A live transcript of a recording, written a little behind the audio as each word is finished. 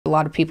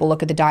lot of people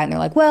look at the diet and they're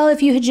like, well,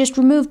 if you had just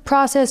removed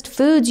processed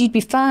foods, you'd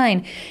be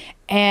fine.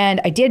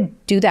 And I did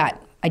do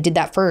that. I did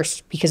that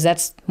first because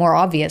that's more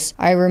obvious.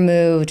 I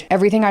removed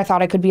everything I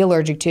thought I could be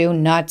allergic to: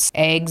 nuts,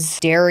 eggs,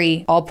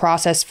 dairy, all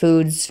processed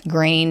foods,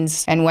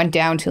 grains, and went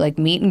down to like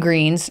meat and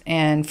greens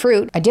and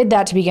fruit. I did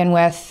that to begin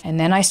with, and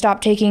then I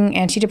stopped taking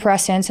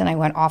antidepressants and I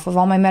went off of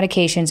all my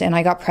medications and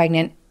I got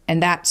pregnant,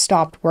 and that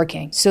stopped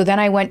working. So then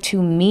I went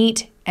to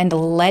meat and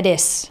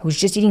lettuce. I was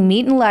just eating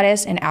meat and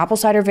lettuce and apple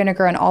cider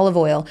vinegar and olive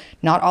oil,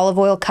 not olive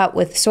oil cut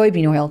with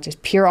soybean oil,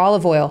 just pure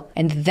olive oil.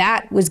 And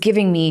that was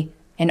giving me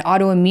an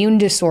autoimmune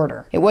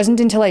disorder. It wasn't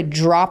until I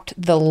dropped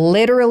the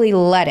literally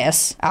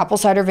lettuce, apple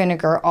cider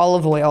vinegar,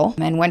 olive oil,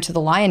 and went to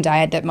the Lion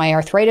diet that my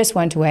arthritis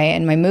went away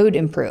and my mood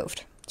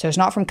improved. So it's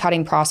not from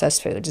cutting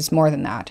processed foods, it's more than that.